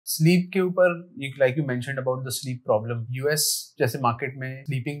Sleep के ऊपर, like you mentioned about the sleep problem, US जैसे मार्केट में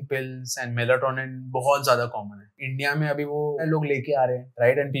स्लीपिंग पिल्स एंड मेलाटोनिन बहुत ज्यादा कॉमन है. इंडिया में अभी वो लोग लेके आ रहे हैं,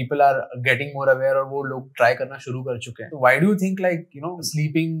 right, and people are getting more aware और वो लोग ट्राई करना शुरू कर चुके हैं. Why do you think like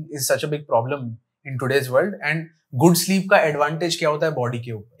sleeping is such a big problem in today's world, and good sleep का एडवांटेज क्या होता है बॉडी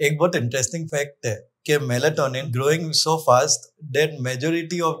के ऊपर? एक बहुत इंटरेस्टिंग फैक्ट है कि melatonin growing so fast that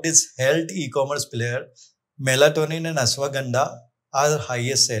majority of this health e-commerce player, melatonin and ashwagandha are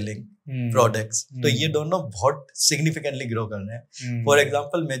highest selling products. तो ये दोनों बहुत सिग्निफिकेंटली ग्रो कर रहे हैं. For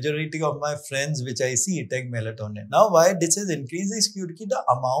example, majority of my friends which I C take melatonin. Now why this is increase is क्योंकि the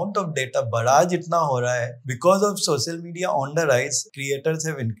amount of data बड़ा जितना हो रहा है because of social media on the rise, creators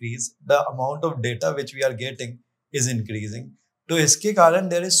have increase the amount of data which we are getting is increasing. तो इसके कारण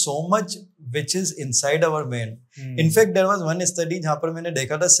there is so much which is inside our brain. In fact, there was one study जहाँ पर मैंने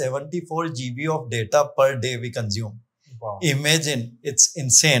देखा था 74 GB of data per day we consume. Wow. Imagine, it's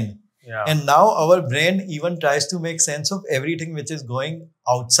insane. Yeah. And now our brain even tries to make sense of everything which is going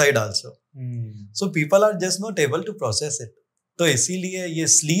outside also. So people are just not able to process it. तो इसीलिए ये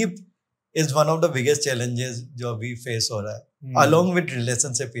sleep is one of the biggest challenges जो अभी face हो रहा है, along with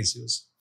relationship issues.